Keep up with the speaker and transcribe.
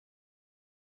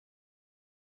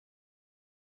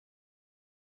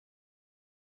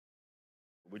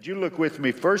Would you look with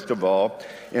me, first of all,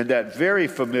 in that very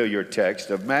familiar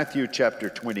text of Matthew chapter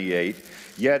 28,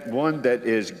 yet one that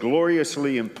is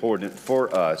gloriously important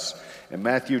for us, in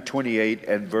Matthew 28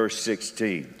 and verse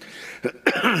 16.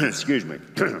 Excuse me.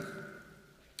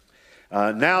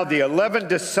 Now the 11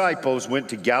 disciples went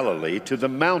to Galilee, to the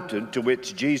mountain to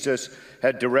which Jesus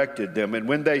had directed them. And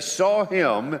when they saw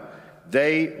him,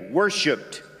 they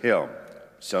worshiped him.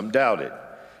 Some doubted.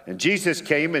 And Jesus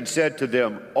came and said to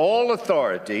them, "All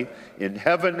authority in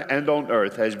heaven and on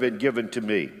earth has been given to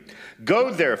me.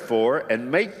 Go therefore and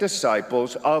make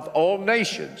disciples of all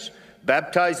nations,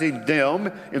 baptizing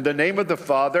them in the name of the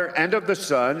Father and of the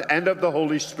Son and of the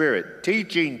Holy Spirit,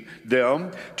 teaching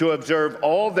them to observe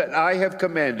all that I have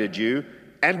commanded you.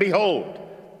 And behold,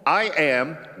 I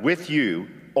am with you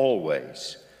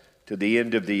always to the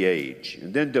end of the age."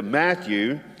 And then to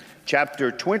Matthew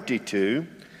chapter 22,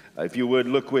 if you would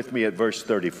look with me at verse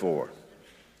 34.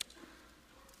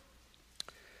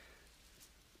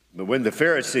 But when the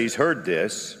Pharisees heard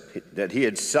this, that he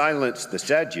had silenced the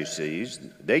Sadducees,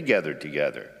 they gathered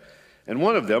together. And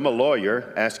one of them, a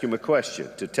lawyer, asked him a question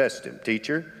to test him.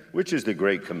 "Teacher, which is the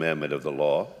great commandment of the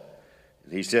law?"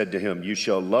 And he said to him, "You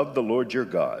shall love the Lord your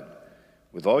God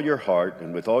with all your heart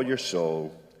and with all your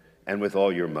soul and with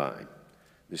all your mind.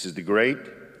 This is the great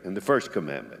and the first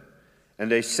commandment.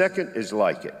 And a second is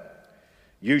like it.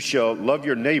 You shall love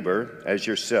your neighbor as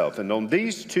yourself. And on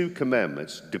these two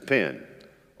commandments depend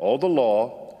all the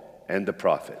law and the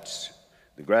prophets."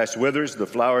 The grass withers, the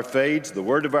flower fades, the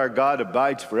word of our God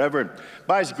abides forever. And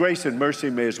by his grace and mercy,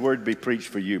 may his word be preached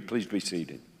for you. Please be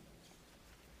seated.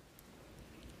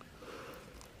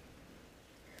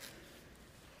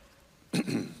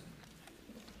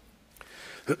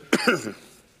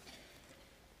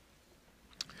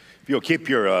 If you'll keep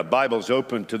your Bibles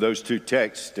open to those two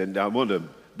texts, and I want to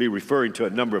be referring to a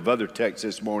number of other texts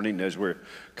this morning as we're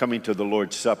coming to the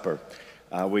Lord's Supper.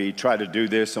 We try to do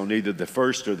this on either the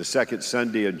first or the second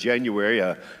Sunday in January.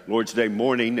 Lord's Day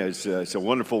morning is it's a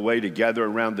wonderful way to gather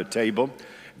around the table.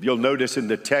 If you'll notice in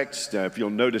the text, that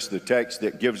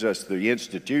gives us the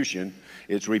institution,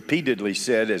 it's repeatedly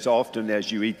said, "As often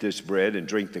as you eat this bread and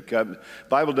drink the cup." The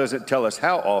Bible doesn't tell us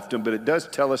how often, but it does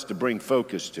tell us to bring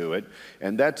focus to it.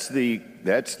 And that's the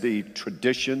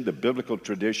tradition, the biblical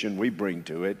tradition we bring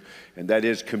to it. And that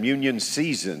is communion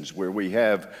seasons, where we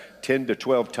have 10 to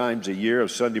 12 times a year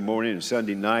of Sunday morning and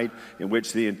Sunday night, in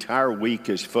which the entire week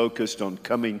is focused on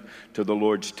coming to the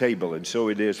Lord's table. And so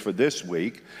it is for this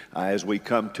week as we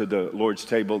come to the Lord's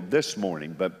table this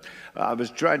morning. But I was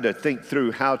trying to think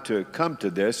through how to come to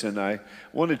this, and I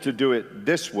wanted to do it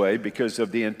this way because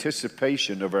of the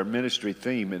anticipation of our ministry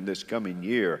theme in this coming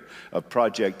year of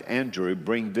Project Andrew,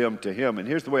 Bring Them to Him. And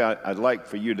here's the way I'd like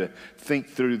for you to think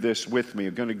through this with me.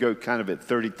 I'm going to go kind of at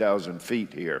 30,000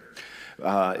 feet here.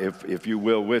 If you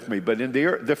will, with me. But in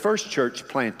the first church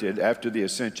planted after the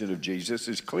ascension of Jesus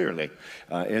is clearly,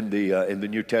 in the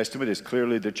New Testament, is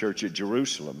clearly the church at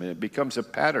Jerusalem. And it becomes a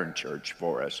pattern church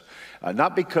for us,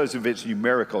 not because of its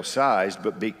numerical size,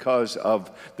 but because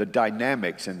of the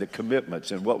dynamics and the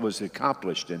commitments and what was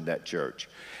accomplished in that church.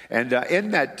 And in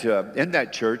that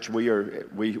church,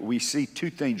 we see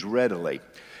two things readily,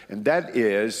 and that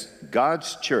is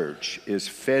God's church is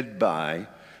fed by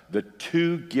the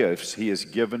two gifts he has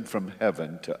given from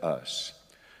heaven to us: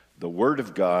 the Word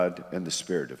of God and the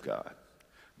Spirit of God.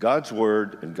 God's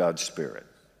Word and God's Spirit.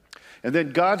 And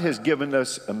then God has given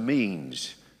us a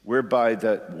means whereby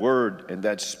that Word and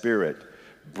that Spirit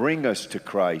bring us to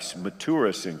Christ, mature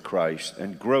us in Christ,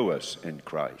 and grow us in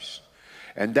Christ.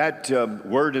 And that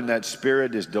Word and that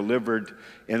Spirit is delivered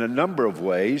in a number of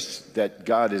ways that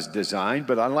God has designed,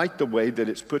 but I like the way that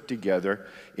it's put together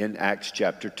in Acts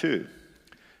chapter 2.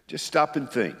 Just stop and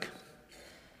think.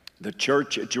 The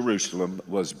church at Jerusalem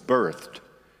was birthed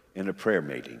in a prayer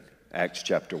meeting, Acts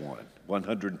chapter 1,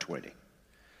 120.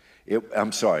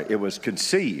 It was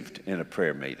conceived in a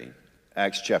prayer meeting,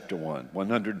 Acts chapter 1,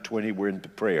 120 were into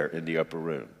prayer in the upper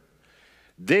room.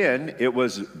 Then it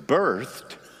was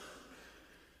birthed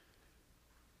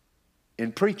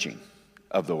in preaching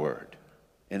of the word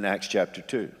in Acts chapter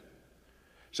 2.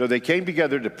 So they came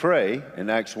together to pray in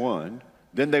Acts 1.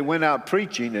 Then they went out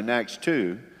preaching in Acts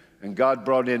 2, and God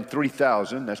brought in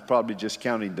 3,000. That's probably just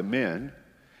counting the men.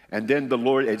 And then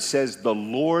it says the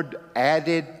Lord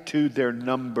added to their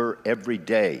number every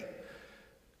day.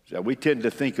 So we tend to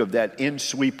think of that in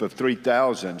sweep of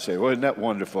 3,000 and say, well, isn't that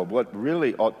wonderful? What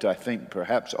really ought to, I think,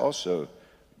 perhaps also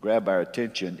grab our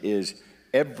attention is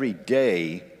every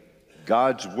day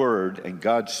God's Word and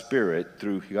God's Spirit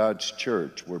through God's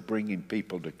church were bringing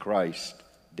people to Christ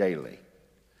daily.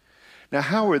 Now,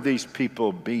 how are these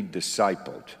people being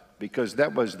discipled? because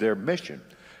that was their mission,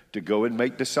 to go and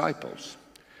make disciples.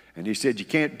 And he said, you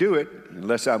can't do it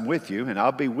unless I'm with you, and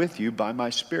I'll be with you by my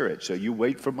Spirit. So you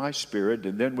wait for my Spirit,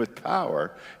 and then with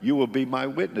power, you will be my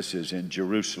witnesses in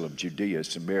Jerusalem, Judea,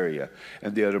 Samaria,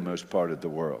 and the uttermost part of the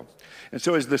world. And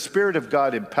so as the Spirit of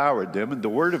God empowered them, and the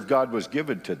Word of God was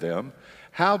given to them,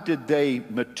 how did they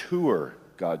mature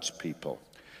God's people?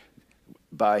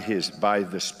 By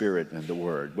the Spirit and the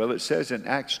Word. Well, it says in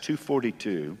Acts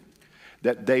 2:42,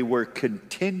 that they were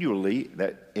continually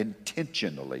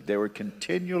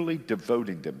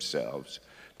devoting themselves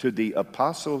to the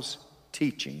apostles'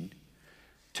 teaching,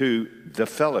 to the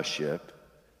fellowship,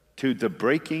 to the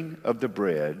breaking of the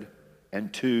bread,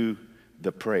 and to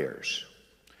the prayers.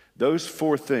 Those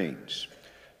four things,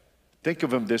 think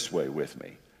of them this way with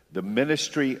me. The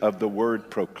ministry of the word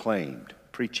proclaimed,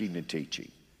 preaching and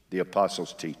teaching, the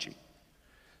apostles' teaching.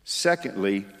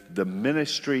 Secondly, the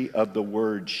ministry of the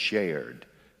word shared,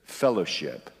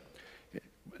 fellowship.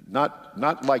 Not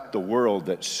like the world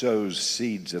that sows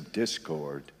seeds of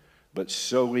discord, but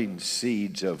sowing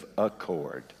seeds of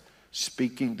accord,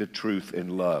 speaking the truth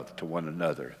in love to one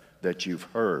another that you've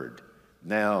heard,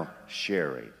 now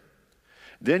sharing.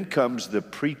 Then comes the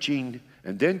preaching,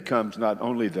 and then comes not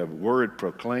only the word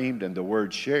proclaimed and the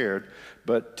word shared,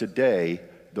 but today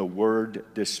the word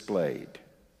displayed.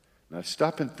 Now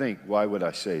stop and think, why would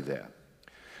I say that?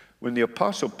 When the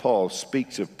Apostle Paul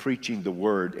speaks of preaching the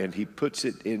word and he puts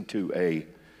it into a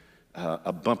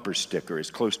bumper sticker, as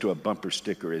close to a bumper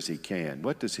sticker as he can,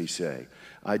 what does he say?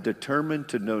 I determined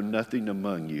to know nothing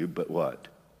among you but what?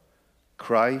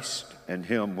 Christ and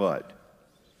him what?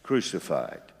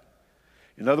 Crucified.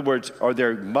 In other words, are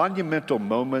there monumental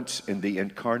moments in the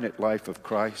incarnate life of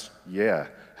Christ? Yeah.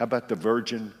 How about the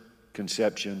virgin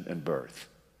conception and birth?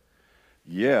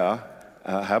 Yeah.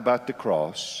 How about the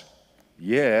cross?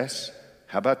 Yes.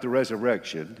 How about the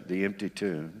resurrection, the empty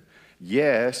tomb?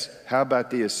 Yes. How about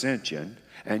the ascension?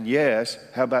 And yes,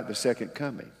 how about the second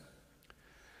coming?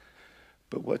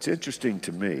 But what's interesting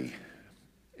to me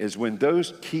is when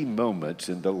those key moments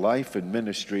in the life and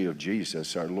ministry of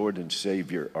Jesus, our Lord and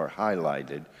Savior, are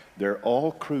highlighted, they're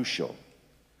all crucial.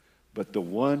 But the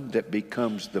one that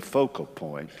becomes the focal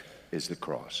point is the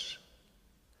cross.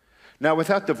 Now,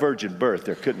 without the virgin birth,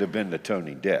 there couldn't have been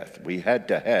atoning death. We had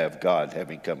to have God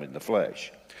having come in the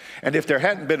flesh. And if there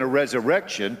hadn't been a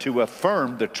resurrection to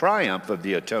affirm the triumph of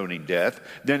the atoning death,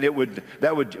 then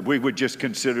we would just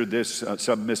consider this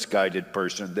some misguided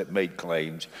person that made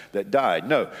claims that died.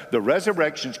 No, the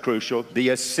resurrection's crucial. The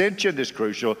ascension is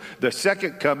crucial. The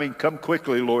second coming, come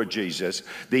quickly, Lord Jesus.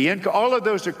 All of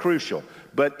those are crucial.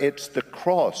 But it's the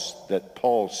cross that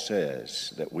Paul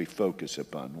says that we focus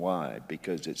upon. Why?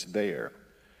 Because it's there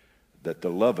that the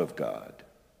love of God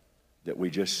that we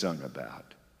just sung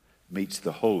about meets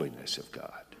the holiness of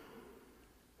God,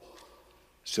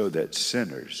 so that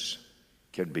sinners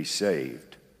can be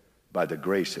saved by the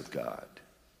grace of God.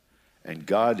 And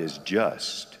God is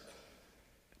just.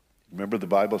 Remember, the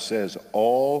Bible says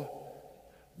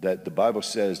that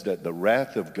the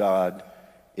wrath of God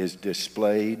is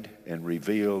displayed and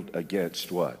revealed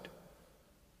against what?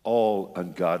 All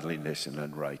ungodliness and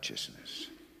unrighteousness.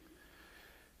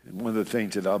 And one of the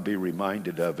things that I'll be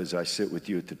reminded of as I sit with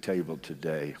you at the table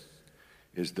today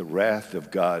is the wrath of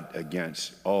God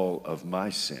against all of my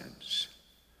sins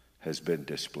has been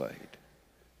displayed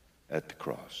at the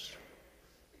cross,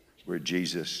 where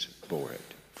Jesus bore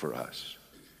it for us.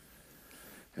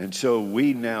 And so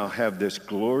we now have this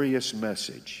glorious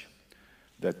message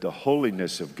that the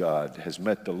holiness of God has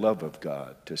met the love of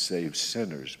God to save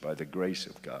sinners by the grace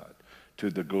of God, to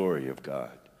the glory of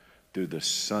God, through the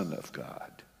Son of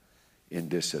God, in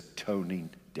this atoning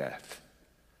death,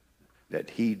 that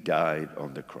he died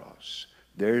on the cross.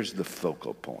 There's the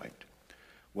focal point.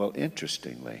 Well,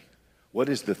 interestingly, what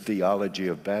is the theology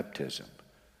of baptism?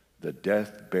 The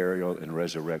death, burial, and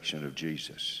resurrection of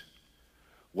Jesus.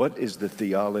 What is the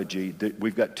theology?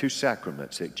 We've got two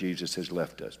sacraments that Jesus has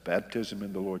left us, baptism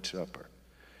and the Lord's Supper.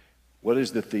 What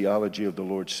is the theology of the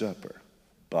Lord's Supper?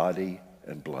 Body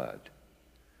and blood.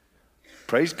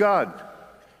 Praise God,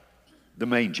 the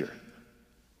manger.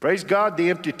 Praise God, the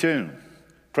empty tomb.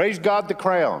 Praise God, the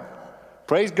crown.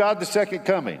 Praise God, the second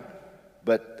coming.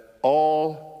 But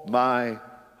all my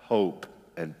hope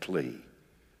and plea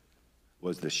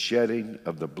was the shedding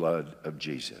of the blood of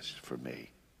Jesus for me.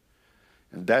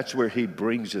 And that's where he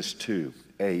brings us to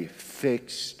a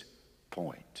fixed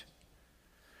point.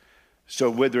 So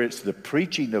whether it's the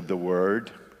preaching of the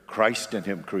word, Christ and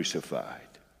him crucified,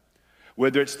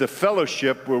 whether it's the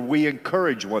fellowship where we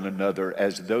encourage one another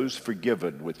as those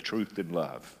forgiven with truth and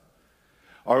love,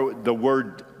 or the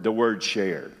word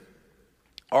shared,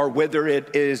 or whether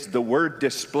it is the word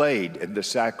displayed in the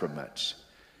sacraments,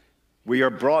 we are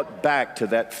brought back to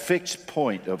that fixed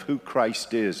point of who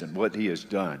Christ is and what he has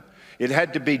done. It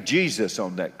had to be Jesus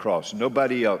on that cross.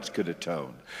 Nobody else could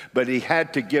atone. But he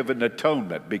had to give an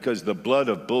atonement because the blood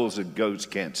of bulls and goats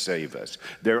can't save us.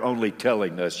 They're only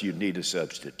telling us you need a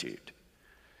substitute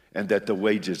and that the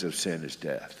wages of sin is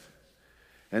death.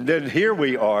 And then here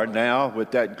we are now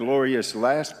with that glorious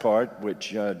last part,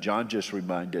 which John just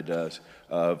reminded us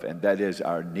of, and that is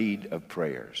our need of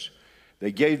prayers.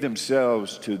 They gave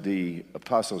themselves to the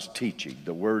apostles' teaching,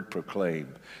 the word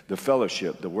proclaimed, the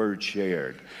fellowship, the word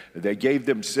shared. They gave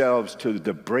themselves to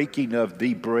the breaking of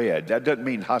the bread. That doesn't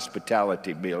mean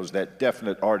hospitality meals. That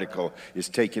definite article is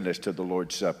taking us to the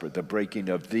Lord's Supper, the breaking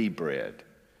of the bread.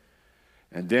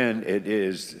 And then it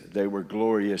is they were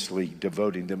gloriously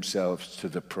devoting themselves to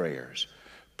the prayers.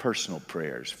 Personal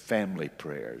prayers, family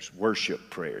prayers,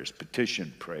 worship prayers,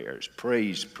 petition prayers,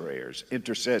 praise prayers,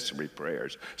 intercessory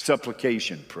prayers,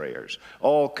 supplication prayers,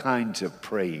 all kinds of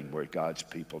praying were God's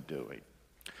people doing.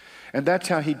 And that's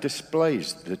how he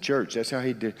displays the church. That's how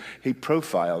he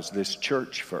profiles this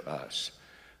church for us.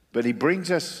 But he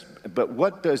brings us,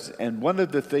 and one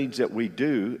of the things that we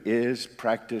do is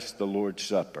practice the Lord's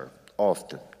Supper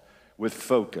often with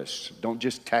focus. Don't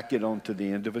just tack it on to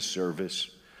the end of a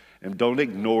service. And don't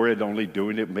ignore it, only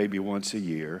doing it maybe once a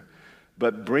year,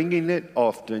 but bringing it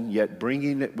often, yet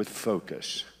bringing it with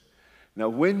focus. Now,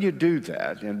 when you do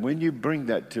that, and when you bring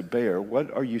that to bear,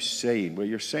 what are you saying? Well,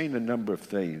 you're saying a number of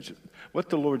things.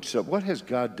 What has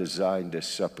God designed this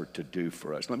supper to do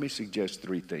for us? Let me suggest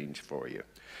three things for you.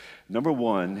 Number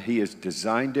one, he has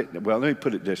designed it, well, let me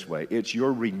put it this way. It's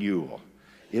your renewal.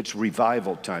 It's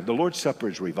revival time. The Lord's Supper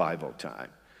is revival time.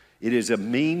 It is a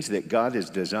means that God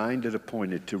has designed and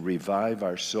appointed to revive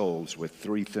our souls with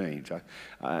three things.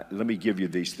 Let me give you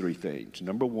these three things.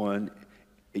 Number one,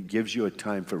 it gives you a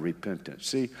time for repentance.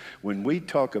 See, when we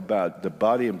talk about the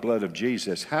body and blood of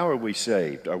Jesus, how are we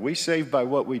saved? Are we saved by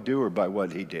what we do or by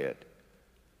what he did?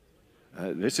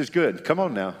 This is good. Come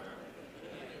on now.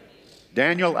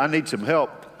 Daniel, I need some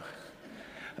help.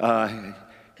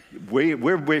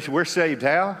 We're saved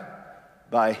how?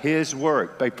 By his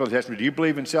work. People ask me, do you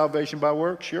believe in salvation by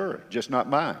work? Sure, just not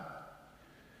mine.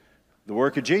 The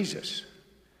work of Jesus.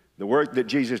 The work that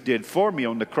Jesus did for me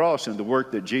on the cross and the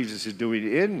work that Jesus is doing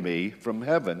in me from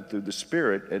heaven through the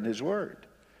Spirit and his word.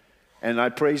 And I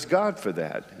praise God for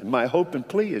that. And my hope and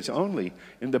plea is only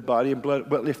in the body and blood.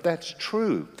 Well, if that's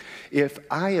true, if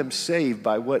I am saved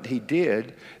by what he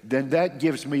did, then that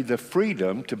gives me the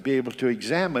freedom to be able to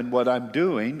examine what I'm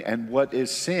doing, and what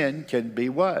is sin can be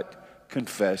what?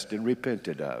 Confessed and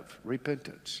repented of.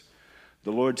 Repentance.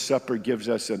 The Lord's Supper gives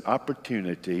us an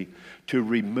opportunity to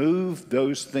remove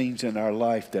those things in our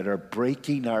life that are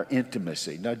breaking our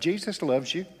intimacy. Now, Jesus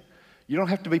loves you. You don't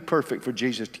have to be perfect for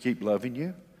Jesus to keep loving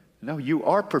you. No, you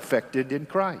are perfected in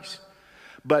Christ.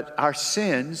 But our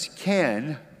sins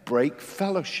can break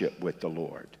fellowship with the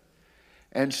Lord.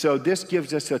 And so this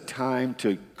gives us a time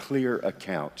to clear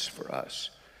accounts for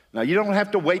us. Now, you don't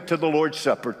have to wait till the Lord's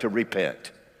Supper to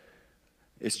repent.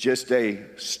 It's just a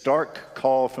stark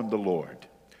call from the Lord.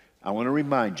 I want to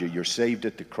remind you, you're saved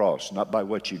at the cross, not by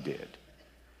what you did.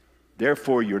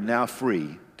 Therefore, you're now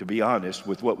free to be honest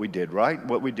with what we did right,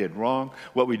 what we did wrong.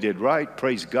 What we did right,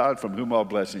 praise God, from whom all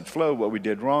blessings flow. What we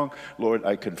did wrong, Lord,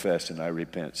 I confess and I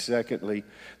repent. Secondly,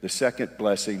 the second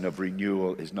blessing of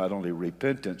renewal is not only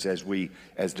repentance, as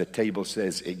the table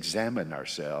says, examine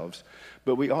ourselves,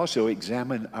 but we also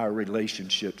examine our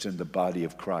relationships in the body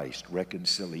of Christ,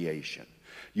 reconciliation.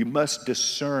 You must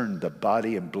discern the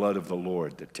body and blood of the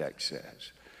Lord, the text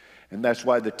says. And that's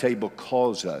why the table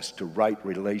calls us to right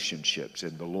relationships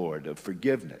in the Lord, of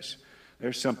forgiveness.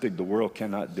 There's something the world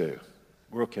cannot do.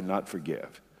 The world cannot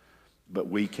forgive, but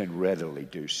we can readily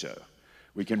do so.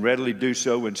 We can readily do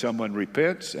so when someone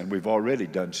repents, and we've already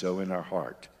done so in our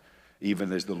heart,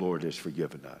 even as the Lord has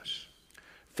forgiven us.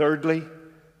 Thirdly,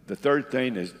 the third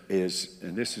thing is,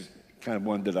 and this is kind of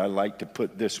one that I like to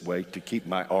put this way to keep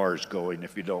my R's going,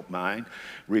 if you don't mind.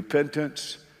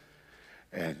 Repentance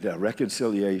and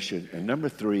reconciliation. And number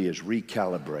three is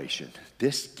recalibration.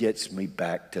 This gets me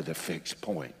back to the fixed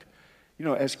point. You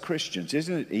know, as Christians,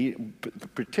 isn't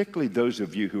it, particularly those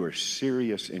of you who are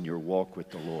serious in your walk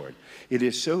with the Lord, it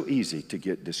is so easy to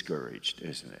get discouraged,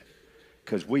 isn't it?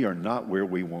 Because we are not where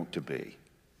we want to be.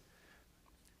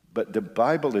 But the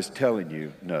Bible is telling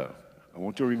you, no, I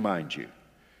want to remind you,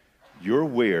 you're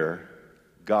where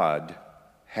God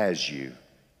has you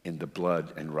in the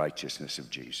blood and righteousness of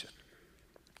Jesus.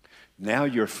 Now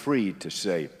you're free to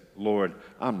say, Lord,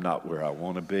 I'm not where I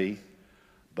want to be,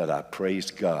 but I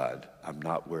praise God, I'm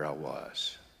not where I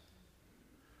was.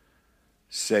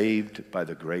 saved by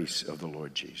the grace of the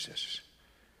Lord Jesus.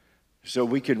 So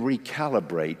we can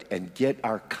recalibrate and get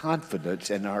our confidence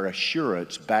and our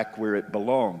assurance back where it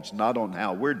belongs, not on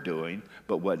how we're doing,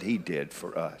 but what he did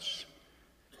for us.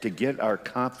 To get our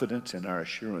confidence and our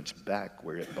assurance back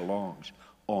where it belongs,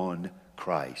 on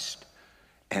Christ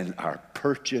and our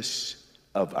purchase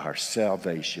of our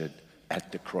salvation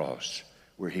at the cross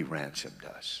where he ransomed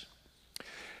us.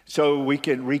 So we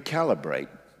can recalibrate,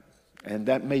 and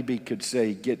that maybe could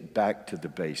say get back to the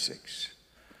basics.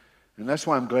 And that's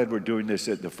why I'm glad we're doing this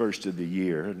at the first of the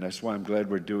year, and that's why I'm glad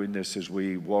we're doing this as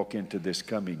we walk into this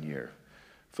coming year.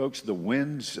 Folks, the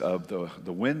winds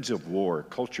of war,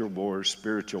 culture wars,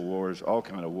 spiritual wars, all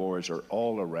kind of wars are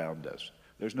all around us.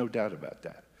 There's no doubt about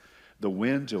that. The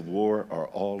winds of war are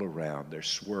all around. They're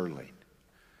swirling.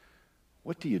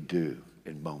 What do you do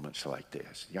in moments like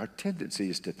this? Our tendency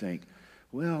is to think,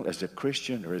 well, as a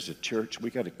Christian or as a church, we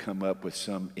got to come up with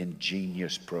some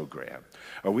ingenious program.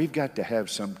 Or we've got to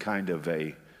have some kind of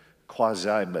a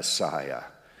quasi-messiah.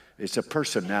 It's a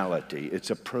personality.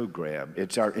 It's a program.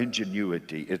 It's our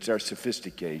ingenuity. It's our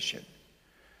sophistication.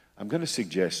 I'm going to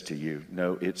suggest to you,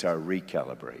 no, it's our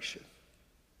recalibration.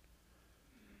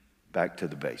 Back to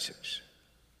the basics.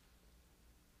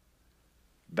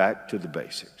 Back to the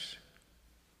basics.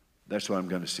 That's what I'm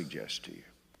going to suggest to you.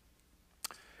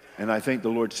 And I think the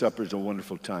Lord's Supper is a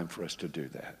wonderful time for us to do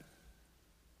that.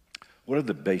 What are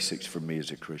the basics for me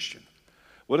as a Christian?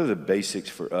 What are the basics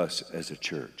for us as a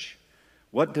church?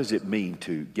 What does it mean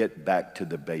to get back to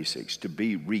the basics, to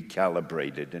be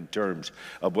recalibrated in terms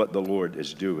of what the Lord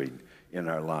is doing in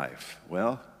our life?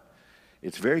 Well,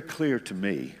 it's very clear to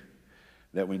me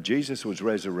that when Jesus was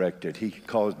resurrected, he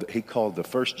called the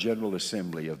first general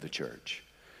assembly of the church.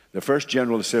 The first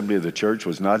general assembly of the church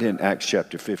was not in Acts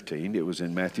chapter 15. It was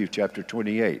in Matthew chapter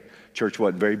 28. Church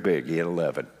wasn't very big. He had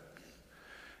 11.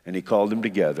 And he called them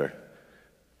together.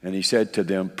 And he said to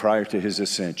them prior to his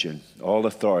ascension, all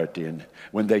authority. And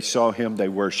when they saw him, they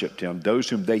worshiped him. Those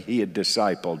whom he had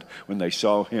discipled, when they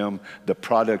saw him, the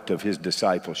product of his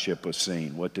discipleship was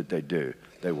seen. What did they do?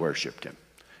 They worshiped him.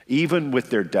 Even with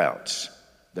their doubts,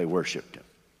 they worshiped him.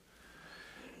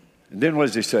 And then what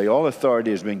does he say? All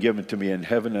authority has been given to me in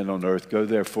heaven and on earth. Go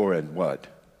therefore and what?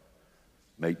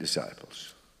 Make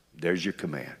disciples. There's your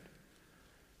command.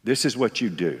 This is what you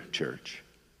do, church.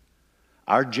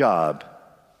 Our job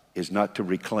is not to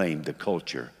reclaim the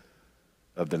culture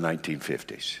of the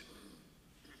 1950s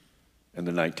and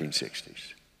the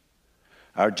 1960s.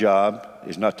 Our job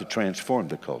is not to transform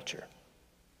the culture.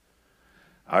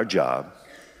 Our job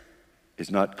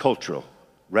is not cultural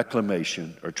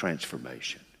reclamation or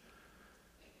transformation.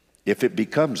 If it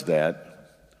becomes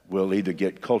that, we'll either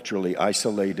get culturally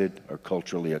isolated or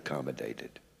culturally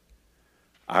accommodated.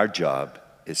 Our job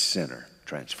is sinner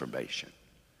transformation.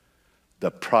 The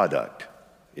product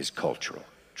is cultural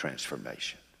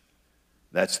transformation.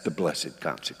 That's the blessed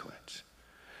consequence.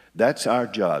 That's our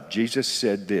job. Jesus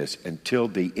said this, until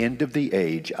the end of the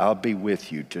age, I'll be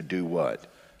with you to do what?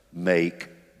 Make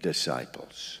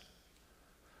disciples.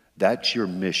 That's your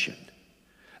mission.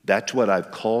 That's what I've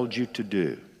called you to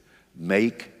do.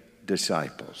 Make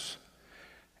disciples.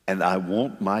 And I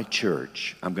want my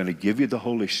church, I'm going to give you the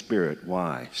Holy Spirit.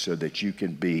 Why? So that you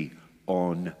can be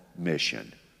on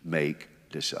mission. Make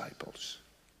disciples.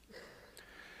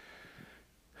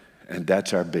 And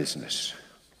that's our business.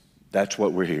 That's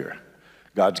what we're here.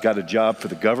 God's got a job for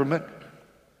the government.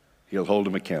 He'll hold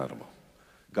them accountable.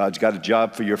 God's got a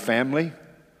job for your family.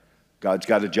 God's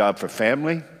got a job for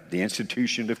family, the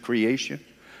institution of creation.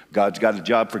 God's got a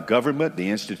job for government, the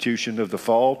institution of the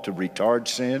fall, to retard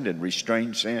sin and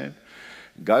restrain sin.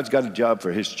 God's got a job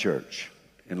for his church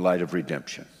in light of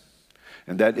redemption.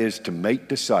 And that is to make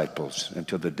disciples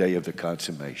until the day of the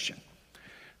consummation.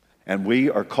 And we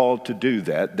are called to do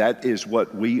that. That is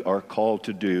what we are called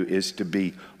to do, is to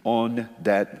be on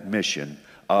that mission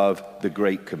of the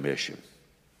Great Commission.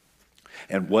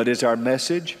 And what is our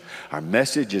message? Our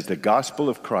message is the gospel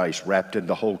of Christ wrapped in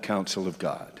the whole counsel of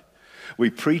God. We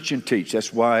preach and teach.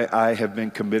 That's why I have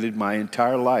been committed my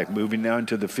entire life, moving now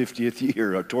into the 50th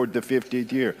year or toward the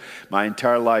 50th year. My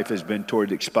entire life has been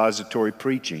toward expository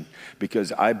preaching,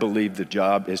 because I believe the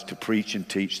job is to preach and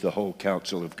teach the whole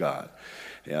counsel of God.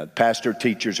 Pastor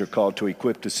teachers are called to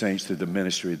equip the saints through the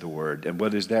ministry of the word. And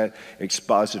what is that?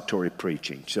 Expository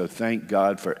preaching. So thank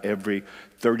God for every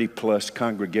 30-plus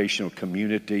congregational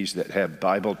communities that have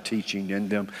Bible teaching in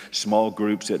them, small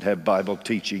groups that have Bible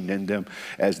teaching in them,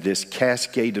 as this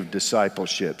cascade of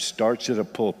discipleship starts at a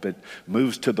pulpit,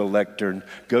 moves to the lectern,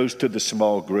 goes to the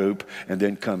small group, and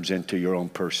then comes into your own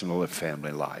personal and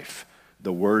family life.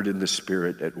 The Word and the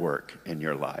Spirit at work in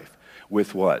your life.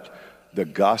 With what? the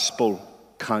gospel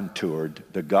contoured,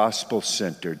 the gospel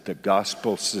centered, the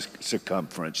gospel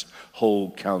circumferenced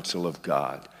whole counsel of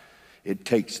God. It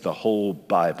takes the whole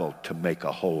Bible to make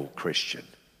a whole Christian.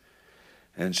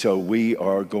 And so we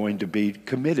are going to be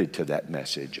committed to that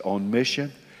message, on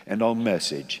mission and on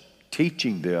message,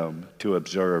 teaching them to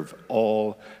observe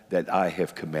all that I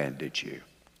have commanded you.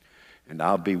 And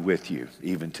I'll be with you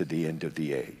even to the end of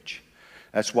the age.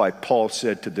 That's why Paul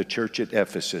said to the church at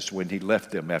Ephesus when he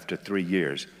left them after 3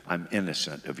 years, I'm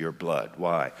innocent of your blood.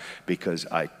 Why? Because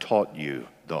I taught you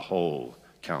the whole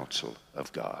counsel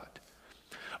of God.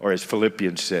 Or as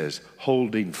Philippians says,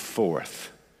 holding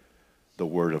forth the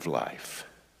word of life.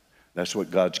 That's what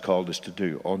God's called us to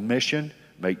do. On mission,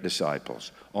 make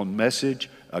disciples. On message,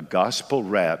 a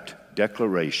gospel-wrapped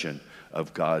declaration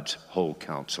of God's whole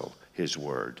counsel, his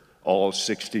word. All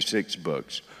 66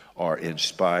 books are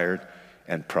inspired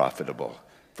and profitable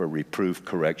for reproof,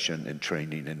 correction, and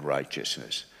training in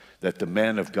righteousness, that the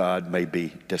man of God may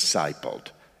be discipled,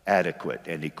 adequate,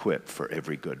 and equipped for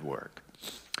every good work.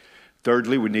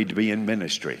 Thirdly, we need to be in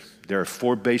ministry. There are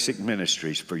 4 basic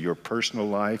ministries for your personal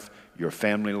life, your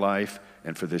family life,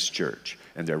 and for this church.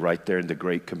 And they're right there in the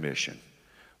Great Commission.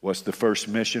 What's the first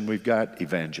mission we've got?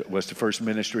 What's the first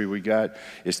ministry we got?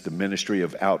 It's the ministry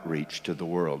of outreach to the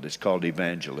world. It's called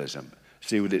evangelism.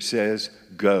 See what it says?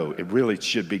 Go. It really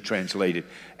should be translated,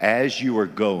 as you are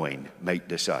going, make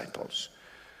disciples.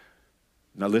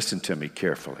 Now listen to me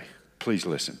carefully. Please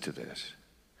listen to this.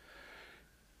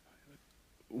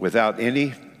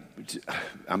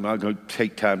 I'm not going to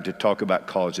take time to talk about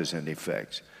causes and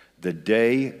effects. The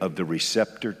day of the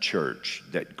receptor church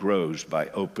that grows by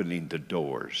opening the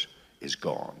doors is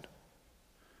gone.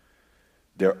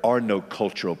 There are no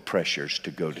cultural pressures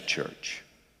to go to church.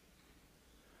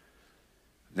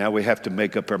 Now we have to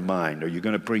make up our mind. Are you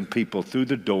going to bring people through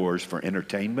the doors for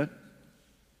entertainment?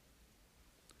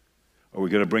 Are we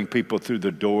going to bring people through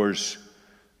the doors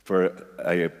for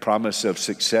a promise of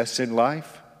success in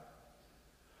life?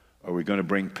 Are we going to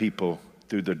bring people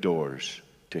through the doors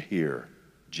to hear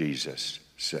Jesus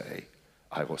say,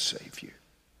 I will save you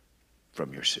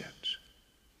from your sins?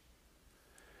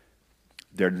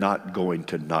 They're not going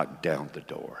to knock down the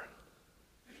door.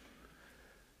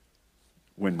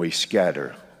 When we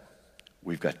scatter,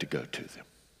 we've got to go to them.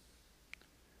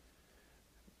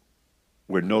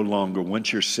 We're no longer,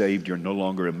 once you're saved, you're no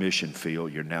longer a mission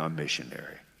field, you're now a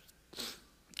missionary.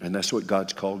 And that's what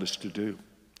God's called us to do.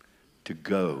 To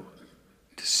go,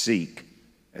 to seek,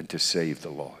 and to save the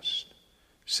lost.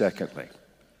 Secondly,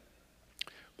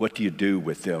 what do you do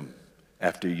with them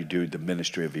after you do the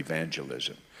ministry of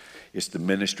evangelism? It's the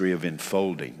ministry of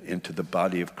enfolding into the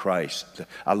body of Christ.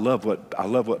 I love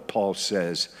what Paul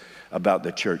says about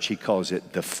the church. He calls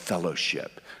it the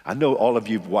fellowship. I know all of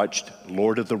you've watched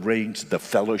Lord of the Rings, the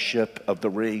Fellowship of the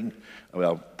Ring.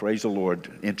 Well, praise the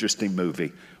Lord, interesting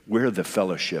movie. We're the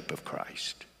fellowship of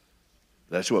Christ.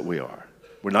 That's what we are.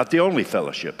 We're not the only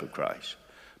fellowship of Christ,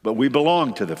 but we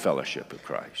belong to the fellowship of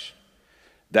Christ.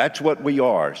 That's what we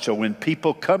are. So when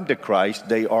people come to Christ,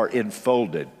 they are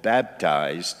enfolded,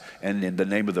 baptized, and in the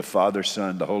name of the Father,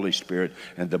 Son, the Holy Spirit,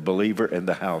 and the believer and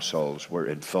the households were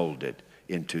enfolded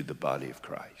into the body of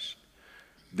Christ.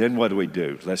 Then what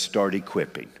do? Let's start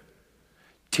equipping,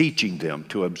 teaching them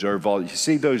to observe all. You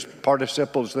see those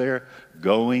participles there?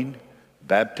 Going,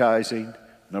 baptizing.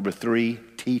 Number 3,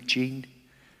 teaching.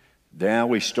 Now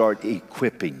we start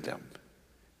equipping them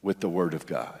with the Word of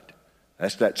God.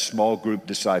 That's that small group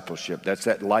discipleship. That's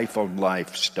that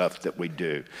life-on-life stuff that we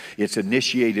do. It's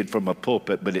initiated from a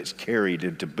pulpit, but it's carried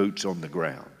into boots on the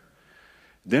ground.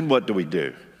 Then what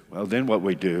do? Well, then what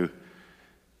we do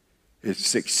is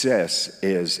success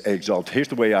is exalted. Here's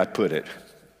the way I put it.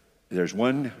 There's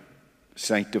one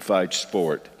sanctified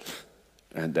sport,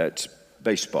 and that's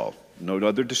baseball. No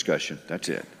other discussion. That's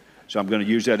it. So I'm going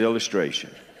to use that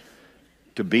illustration.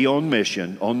 To be on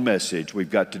mission, on message, we've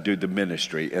got to do the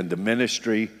ministry, and the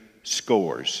ministry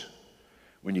scores.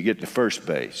 When you get to first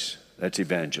base, that's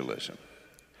evangelism.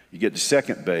 You get to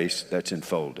second base, that's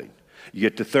enfolding. You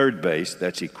get to third base,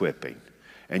 that's equipping.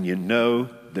 And you know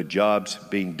the job's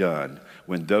being done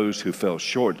when those who fell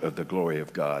short of the glory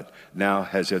of God now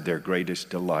has their greatest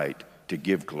delight to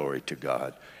give glory to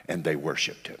God, and they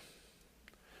worshiped Him.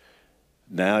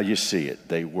 Now you see it,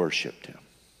 they worshiped Him.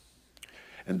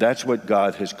 And that's what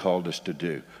God has called us to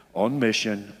do. On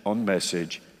mission, on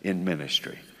message, in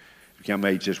ministry. I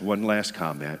made just one last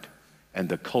comment. And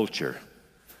the culture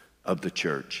of the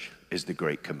church is the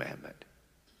Great Commandment.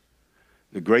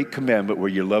 The Great Commandment where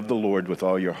you love the Lord with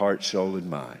all your heart, soul, and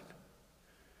mind.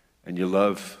 And you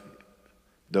love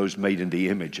those made in the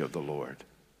image of the Lord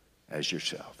as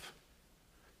yourself.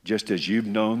 Just as you've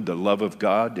known the love of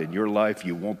God in your life,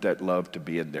 you want that love to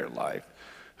be in their life,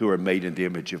 who are made in the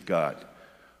image of God.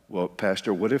 Well,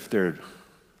 Pastor, what if they're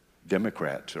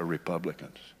Democrats or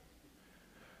Republicans?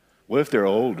 What if they're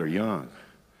old or young?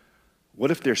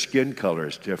 What if their skin color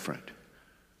is different?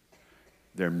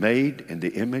 They're made in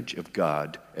the image of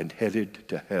God and headed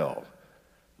to hell.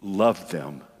 Love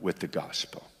them with the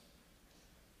gospel,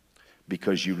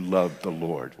 because you love the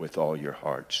Lord with all your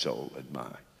heart, soul, and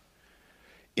mind.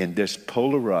 In this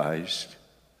polarized,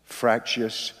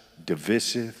 fractious,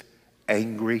 divisive,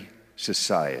 angry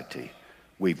society,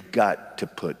 we've got to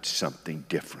put something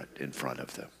different in front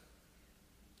of them.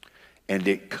 And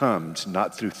it comes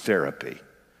not through therapy,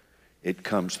 it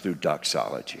comes through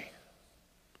doxology.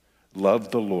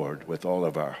 Love the Lord with all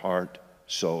of our heart,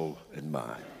 soul, and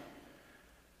mind.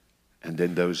 And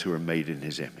then those who are made in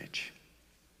his image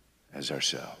as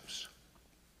ourselves.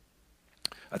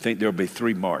 I think there'll be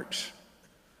 3 marks.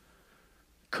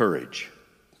 Courage,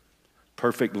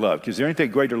 perfect love. Is there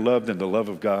anything greater love than the love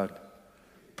of God?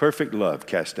 Perfect love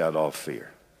casts out all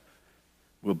fear.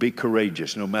 We'll be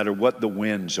courageous no matter what the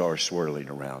winds are swirling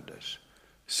around us.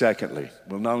 Secondly,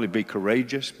 we'll not only be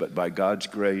courageous, but by God's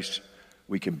grace,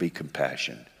 we can be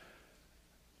compassionate,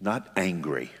 not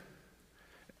angry.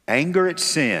 Anger at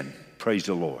sin, praise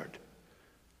the Lord,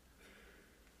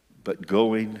 but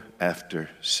going after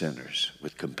sinners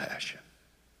with compassion.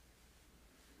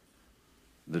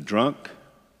 The drunk,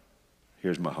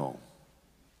 here's my home.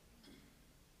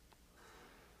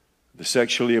 The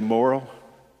sexually immoral,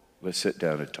 let's sit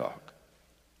down and talk.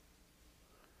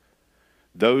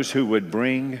 Those who would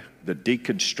bring the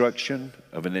deconstruction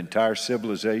of an entire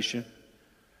civilization,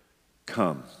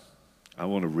 come, I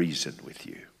want to reason with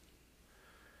you.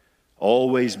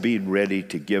 Always being ready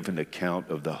to give an account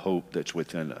of the hope that's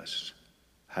within us.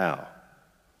 How?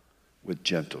 With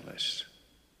gentleness,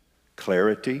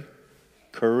 clarity,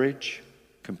 courage,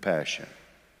 compassion,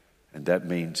 and that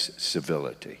means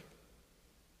civility.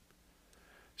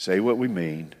 Say what we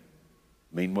mean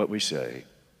what we say,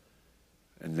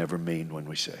 and never mean when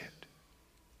we say it.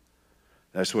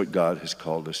 That's what God has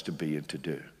called us to be and to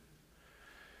do.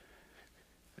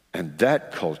 And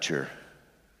that culture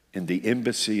in the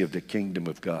embassy of the kingdom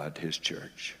of God, his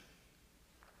church,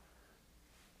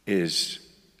 is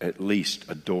at least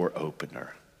a door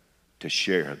opener to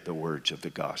share the words of the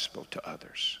gospel to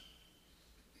others.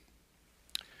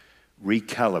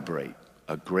 Recalibrate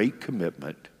a great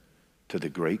commitment to the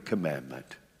great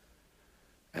commandment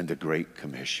and the great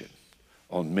commission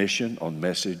on mission, on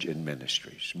message, and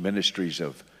ministries. Ministries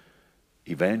of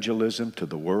evangelism to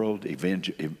the world,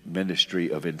 ministry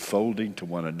of enfolding to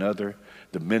one another,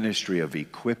 the ministry of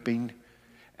equipping,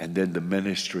 and then the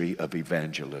ministry of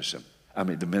evangelism.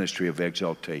 The ministry of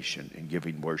exaltation and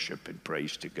giving worship and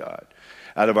praise to God.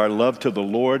 Out of our love to the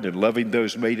Lord and loving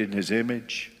those made in his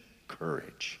image,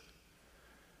 courage,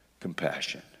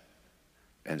 compassion,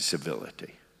 and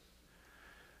civility.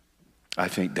 I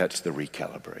think that's the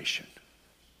recalibration.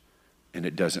 And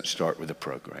it doesn't start with a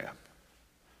program.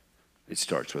 It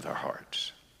starts with our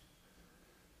hearts.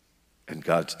 And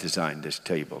God's designed this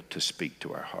table to speak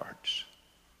to our hearts.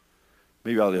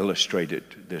 Maybe I'll illustrate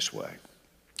it this way.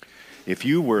 If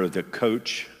you were the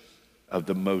coach of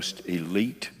the most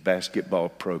elite basketball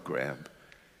program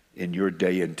in your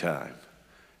day and time,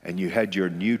 and you had your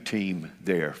new team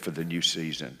there for the new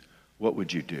season, what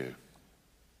would you do?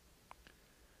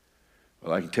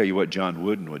 Well, I can tell you what John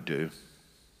Wooden would do,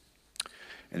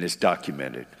 and it's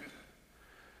documented.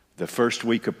 The first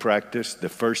week of practice, the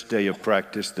first day of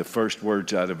practice, the first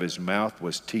words out of his mouth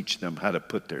was teach them how to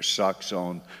put their socks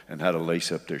on and how to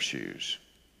lace up their shoes.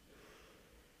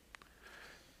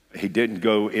 He didn't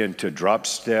go into drop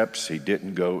steps. He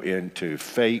didn't go into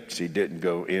fakes. He didn't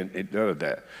go in, none of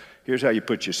that. Here's how you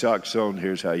put your socks on.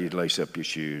 Here's how you lace up your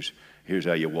shoes. Here's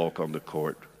how you walk on the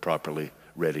court properly,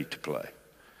 ready to play.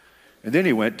 And then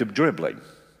he went to dribbling.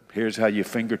 Here's how you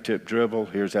fingertip dribble.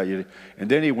 Here's how you, and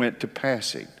then he went to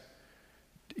passing.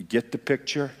 Get the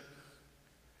picture?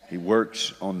 He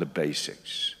works on the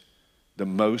basics. The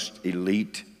most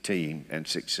elite team and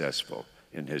successful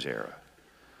in his era.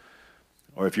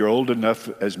 Or if you're old enough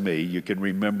as me, you can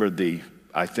remember the,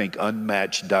 I think,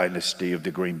 unmatched dynasty of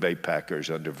the Green Bay Packers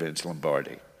under Vince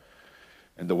Lombardi.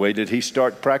 And the way did he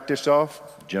start practice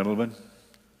off? Gentlemen,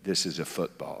 this is a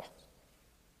football.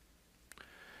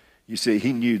 You see,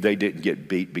 he knew they didn't get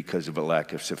beat because of a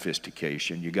lack of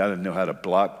sophistication. You got to know how to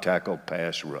block, tackle,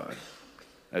 pass, run.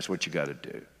 That's what you got to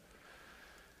do.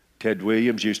 Ted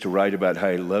Williams used to write about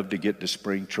how he loved to get to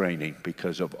spring training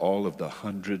because of all of the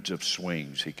hundreds of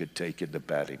swings he could take in the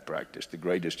batting practice, the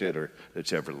greatest hitter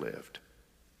that's ever lived.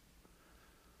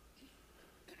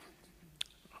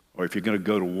 Or if you're going to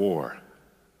go to war,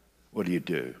 what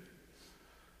do?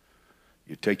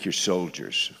 You take your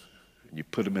soldiers and you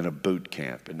put them in a boot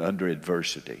camp, and under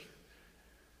adversity,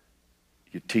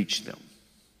 you teach them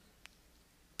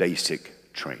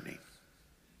basic training.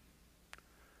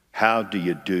 How do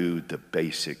you do the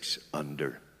basics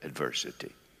under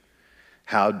adversity?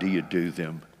 How do you do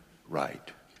them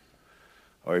right?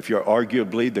 Or if you're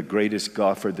arguably the greatest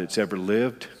golfer that's ever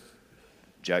lived,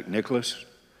 Jack Nicklaus,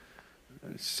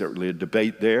 there's certainly a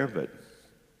debate there, but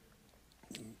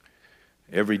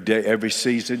every day, every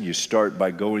season, you start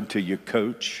by going to your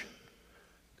coach.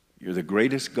 You're the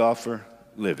greatest golfer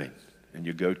living, and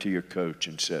you go to your coach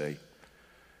and say,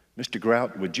 Mr.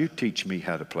 Grout, would you teach me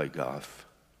how to play golf?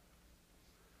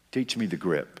 Teach me the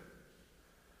grip.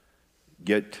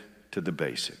 Get to the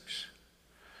basics.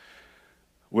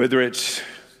 Whether it's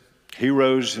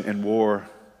heroes in war,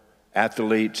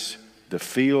 athletes, the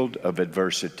field of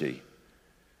adversity,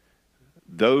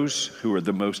 those who are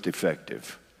the most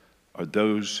effective are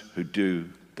those who do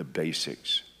the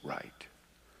basics right.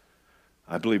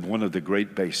 I believe one of the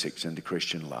great basics in the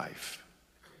Christian life,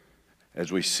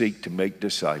 as we seek to make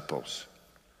disciples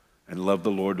and love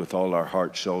the Lord with all our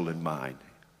heart, soul, and mind,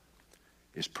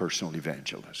 is personal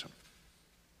evangelism.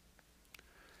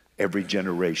 Every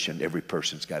generation, every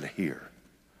person's got to hear.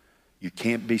 You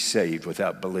can't be saved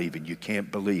without believing. You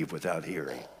can't believe without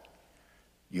hearing.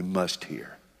 You must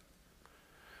hear.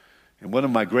 And one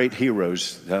of my great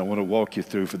heroes that I want to walk you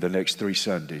through for the next 3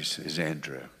 Sundays is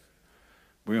Andrew.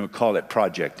 We're going to call it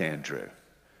Project Andrew.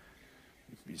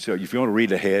 So if you want to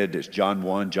read ahead, it's John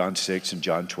 1, John 6, and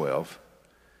John 12.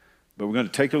 But we're going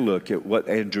to take a look at what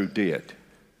Andrew did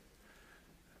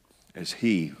as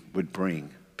he would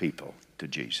bring people to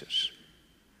Jesus.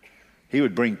 He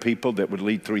would bring people that would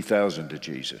lead 3,000 to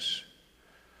Jesus.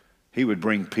 He would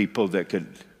bring people that could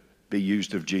be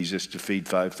used of Jesus to feed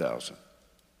 5,000.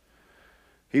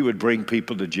 He would bring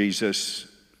people to Jesus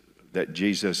that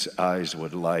Jesus' eyes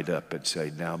would light up and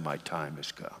say, now my time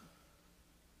has come.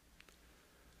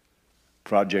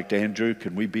 Project Andrew,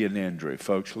 can we be an Andrew?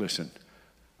 Folks, listen,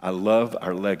 I love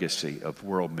our legacy of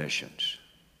world missions.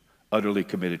 Utterly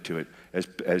committed to it.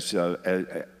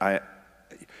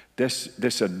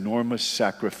 This enormous,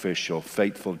 sacrificial,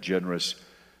 faithful, generous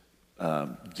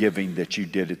giving that you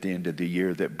did at the end of the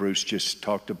year that Bruce just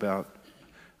talked about,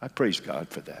 I praise God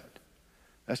for that.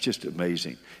 That's just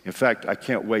amazing. In fact, I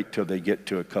can't wait till they get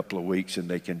to a couple of weeks and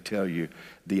they can tell you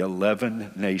the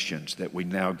 11 nations that we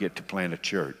now get to plant a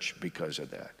church because of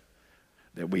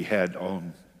that we had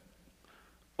on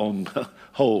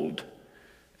hold.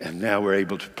 And now we're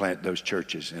able to plant those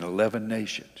churches in 11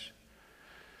 nations.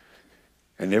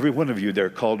 And every one of you that are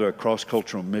called to a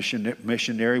cross-cultural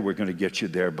missionary, we're going to get you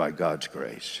there by God's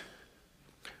grace.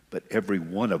 But every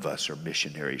one of us are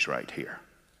missionaries right here.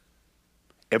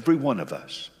 Every one of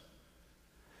us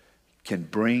can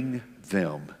bring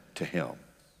them to Him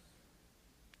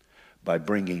by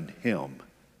bringing Him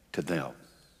to them.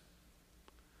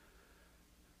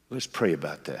 Let's pray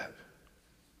about that.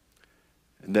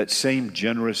 And that same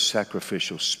generous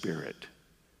sacrificial spirit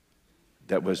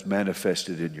that was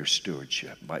manifested in your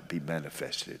stewardship might be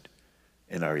manifested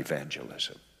in our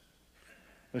evangelism.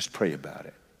 Let's pray about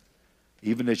it.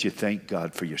 Even as you thank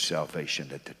God for your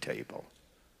salvation at the table,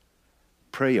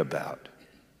 pray about,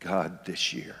 God,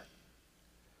 this year,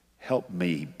 help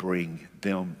me bring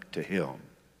them to Him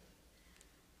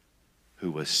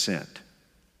who was sent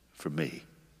for me.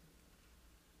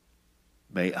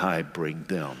 May I bring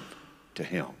them to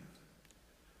Him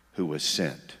who was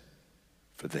sent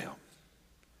for them.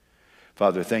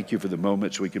 Father, thank you for the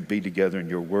moments we could be together in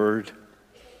your word.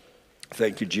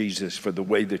 Thank you, Jesus, for the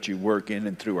way that you work in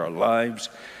and through our lives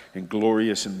in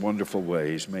glorious and wonderful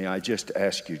ways. May I just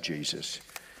ask you, Jesus,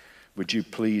 would you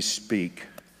please speak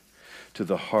to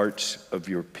the hearts of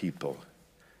your people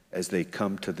as they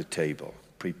come to the table.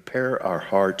 Prepare our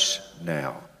hearts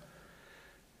now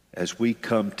as we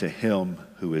come to Him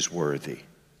who is worthy.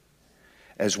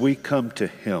 As we come to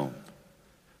Him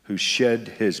who shed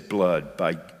His blood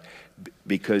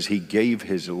because He gave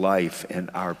His life in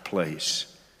our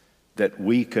place that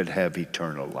we could have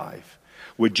eternal life.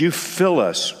 Would you fill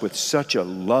us with such a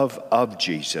love of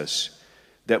Jesus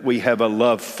that we have a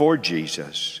love for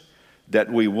Jesus,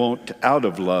 that we want out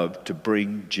of love to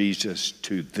bring Jesus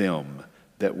to them,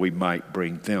 that we might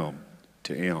bring them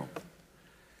to Him.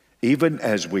 Even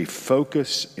as we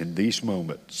focus in these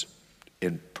moments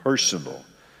in personal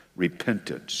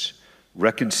repentance,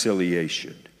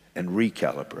 reconciliation, and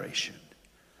recalibration,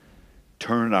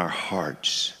 turn our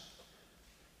hearts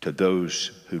to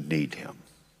those who need Him.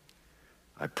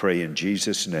 I pray in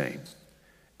Jesus' name,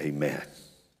 amen.